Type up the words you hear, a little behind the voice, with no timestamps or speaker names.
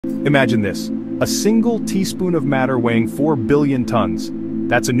Imagine this, a single teaspoon of matter weighing 4 billion tons.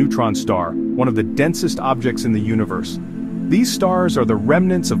 That's a neutron star, one of the densest objects in the universe. These stars are the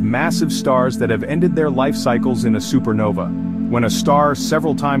remnants of massive stars that have ended their life cycles in a supernova. When a star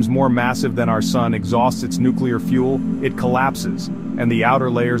several times more massive than our sun exhausts its nuclear fuel, it collapses, and the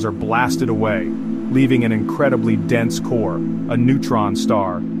outer layers are blasted away, leaving an incredibly dense core, a neutron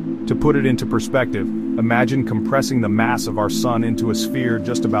star. To put it into perspective, imagine compressing the mass of our sun into a sphere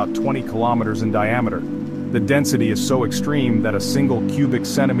just about 20 kilometers in diameter. The density is so extreme that a single cubic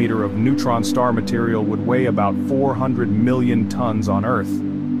centimeter of neutron star material would weigh about 400 million tons on Earth.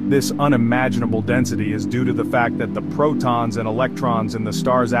 This unimaginable density is due to the fact that the protons and electrons in the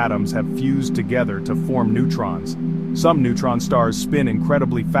star's atoms have fused together to form neutrons. Some neutron stars spin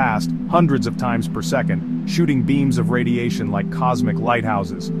incredibly fast, hundreds of times per second, shooting beams of radiation like cosmic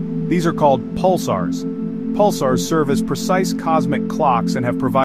lighthouses. These are called pulsars. Pulsars serve as precise cosmic clocks and have provided